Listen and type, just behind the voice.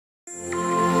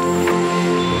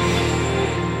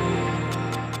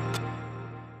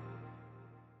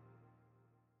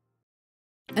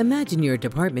Imagine you're a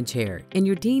department chair and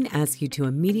your dean asks you to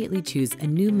immediately choose a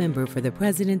new member for the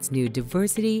president's new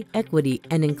Diversity, Equity,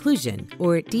 and Inclusion,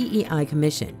 or DEI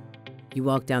Commission. You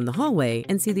walk down the hallway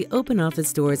and see the open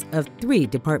office doors of 3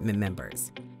 department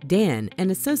members. Dan,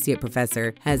 an associate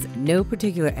professor, has no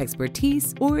particular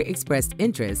expertise or expressed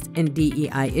interest in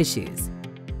DEI issues.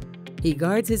 He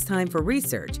guards his time for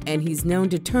research and he's known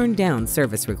to turn down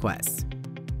service requests.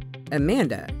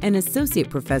 Amanda, an associate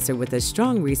professor with a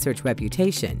strong research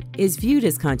reputation, is viewed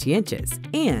as conscientious,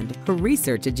 and her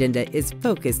research agenda is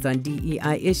focused on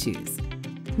DEI issues.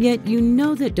 Yet you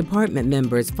know that department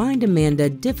members find Amanda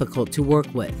difficult to work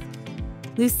with.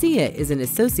 Lucia is an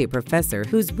associate professor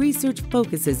whose research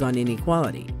focuses on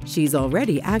inequality. She's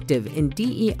already active in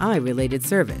DEI-related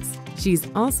service.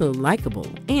 She's also likable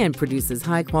and produces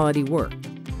high-quality work.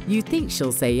 You think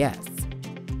she'll say yes.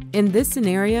 In this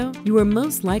scenario, you are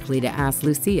most likely to ask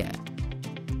Lucia.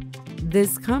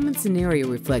 This common scenario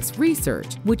reflects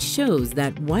research which shows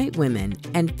that white women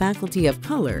and faculty of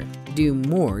color do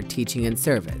more teaching and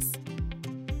service.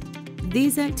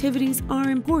 These activities are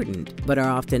important, but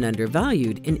are often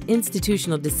undervalued in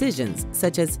institutional decisions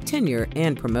such as tenure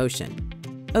and promotion.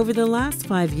 Over the last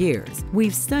 5 years,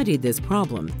 we've studied this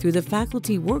problem through the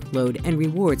Faculty Workload and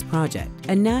Rewards Project,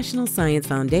 a National Science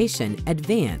Foundation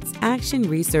Advanced Action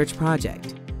Research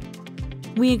project.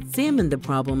 We examined the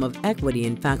problem of equity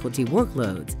in faculty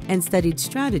workloads and studied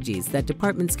strategies that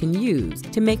departments can use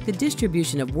to make the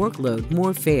distribution of workload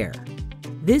more fair.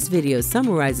 This video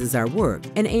summarizes our work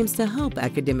and aims to help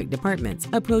academic departments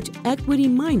approach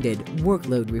equity-minded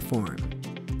workload reform.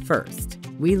 First,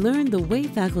 we learned the way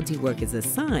faculty work is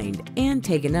assigned and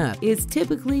taken up is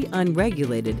typically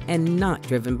unregulated and not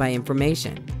driven by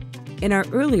information. In our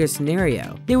earlier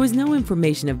scenario, there was no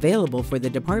information available for the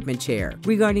department chair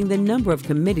regarding the number of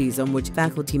committees on which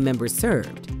faculty members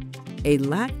served. A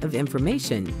lack of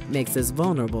information makes us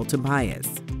vulnerable to bias.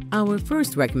 Our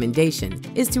first recommendation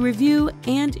is to review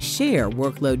and share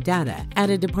workload data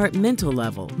at a departmental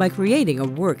level by creating a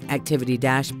work activity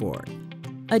dashboard.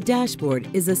 A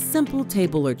dashboard is a simple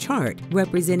table or chart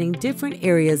representing different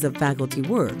areas of faculty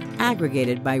work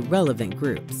aggregated by relevant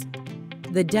groups.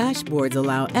 The dashboards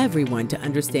allow everyone to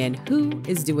understand who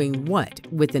is doing what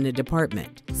within a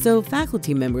department, so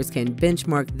faculty members can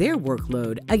benchmark their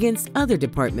workload against other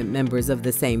department members of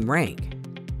the same rank.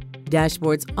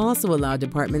 Dashboards also allow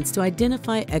departments to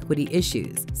identify equity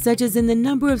issues, such as in the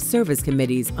number of service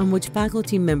committees on which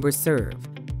faculty members serve,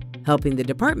 helping the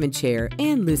department chair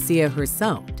and Lucia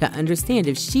herself to understand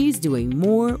if she's doing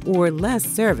more or less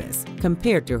service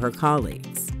compared to her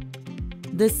colleagues.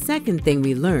 The second thing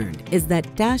we learned is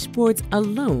that dashboards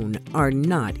alone are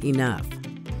not enough.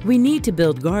 We need to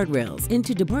build guardrails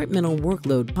into departmental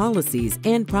workload policies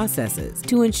and processes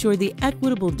to ensure the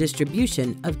equitable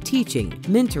distribution of teaching,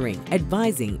 mentoring,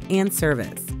 advising, and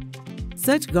service.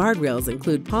 Such guardrails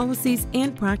include policies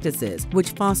and practices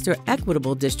which foster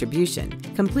equitable distribution,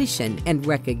 completion, and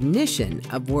recognition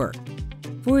of work.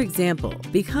 For example,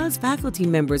 because faculty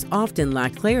members often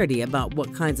lack clarity about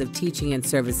what kinds of teaching and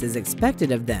service is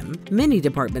expected of them, many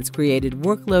departments created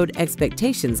workload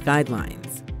expectations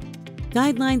guidelines.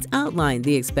 Guidelines outline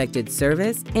the expected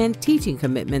service and teaching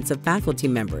commitments of faculty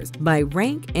members by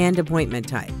rank and appointment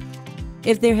type.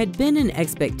 If there had been an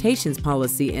expectations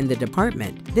policy in the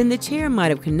department, then the chair might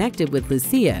have connected with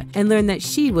Lucia and learned that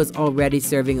she was already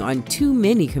serving on too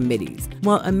many committees,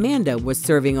 while Amanda was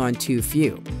serving on too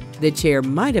few. The chair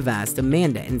might have asked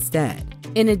Amanda instead.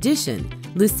 In addition,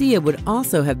 Lucia would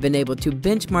also have been able to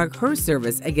benchmark her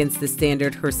service against the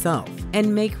standard herself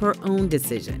and make her own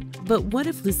decision. But what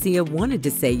if Lucia wanted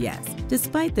to say yes,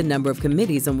 despite the number of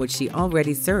committees on which she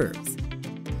already serves?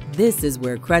 This is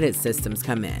where credit systems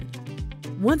come in.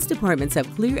 Once departments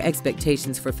have clear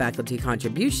expectations for faculty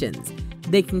contributions,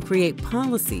 they can create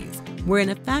policies wherein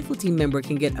a faculty member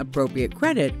can get appropriate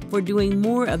credit for doing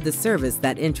more of the service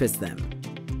that interests them.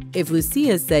 If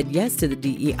Lucia said yes to the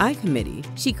DEI committee,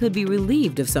 she could be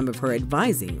relieved of some of her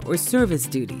advising or service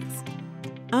duties.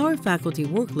 Our Faculty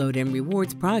Workload and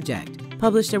Rewards Project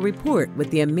published a report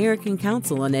with the American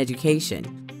Council on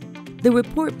Education. The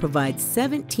report provides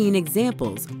 17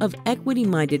 examples of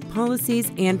equity-minded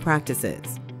policies and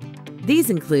practices.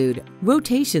 These include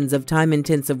rotations of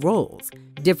time-intensive roles,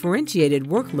 differentiated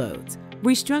workloads,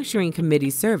 restructuring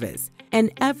committee service, and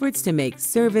efforts to make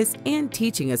service and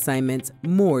teaching assignments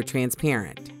more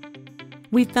transparent.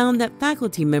 We found that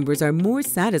faculty members are more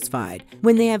satisfied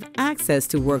when they have access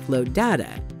to workload data,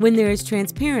 when there is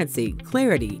transparency,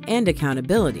 clarity, and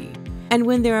accountability, and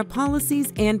when there are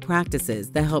policies and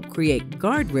practices that help create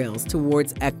guardrails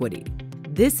towards equity.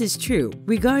 This is true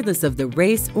regardless of the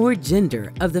race or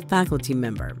gender of the faculty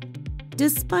member.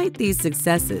 Despite these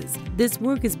successes, this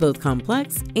work is both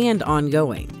complex and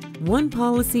ongoing. One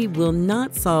policy will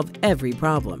not solve every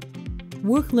problem.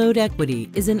 Workload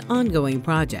equity is an ongoing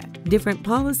project. Different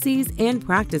policies and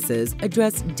practices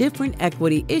address different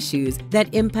equity issues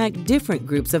that impact different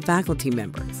groups of faculty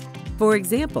members. For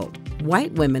example,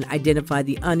 white women identify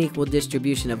the unequal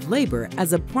distribution of labor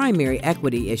as a primary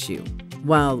equity issue,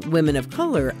 while women of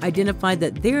color identify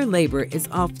that their labor is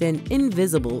often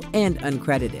invisible and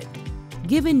uncredited.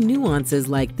 Given nuances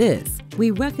like this, we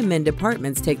recommend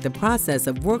departments take the process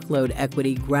of workload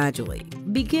equity gradually.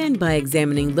 Begin by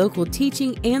examining local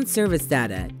teaching and service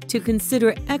data to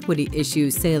consider equity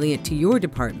issues salient to your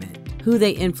department, who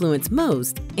they influence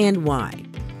most, and why.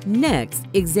 Next,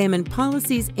 examine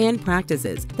policies and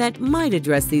practices that might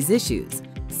address these issues,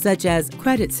 such as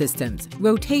credit systems,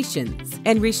 rotations,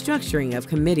 and restructuring of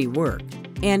committee work.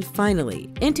 And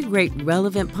finally, integrate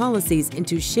relevant policies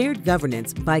into shared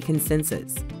governance by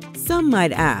consensus. Some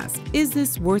might ask, is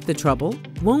this worth the trouble?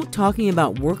 Won't talking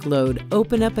about workload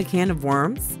open up a can of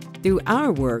worms? Through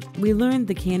our work, we learned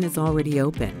the can is already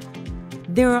open.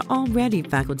 There are already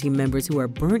faculty members who are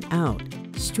burnt out,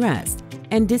 stressed,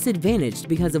 and disadvantaged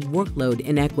because of workload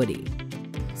inequity.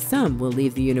 Some will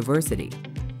leave the university.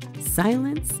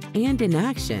 Silence and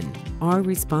inaction are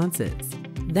responses.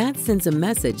 That sends a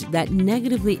message that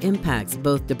negatively impacts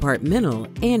both departmental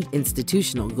and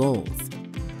institutional goals.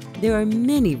 There are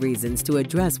many reasons to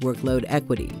address workload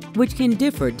equity, which can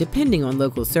differ depending on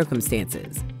local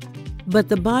circumstances. But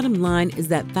the bottom line is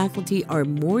that faculty are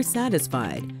more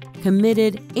satisfied,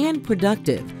 committed, and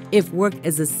productive if work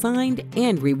is assigned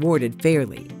and rewarded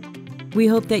fairly. We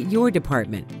hope that your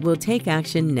department will take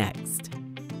action next.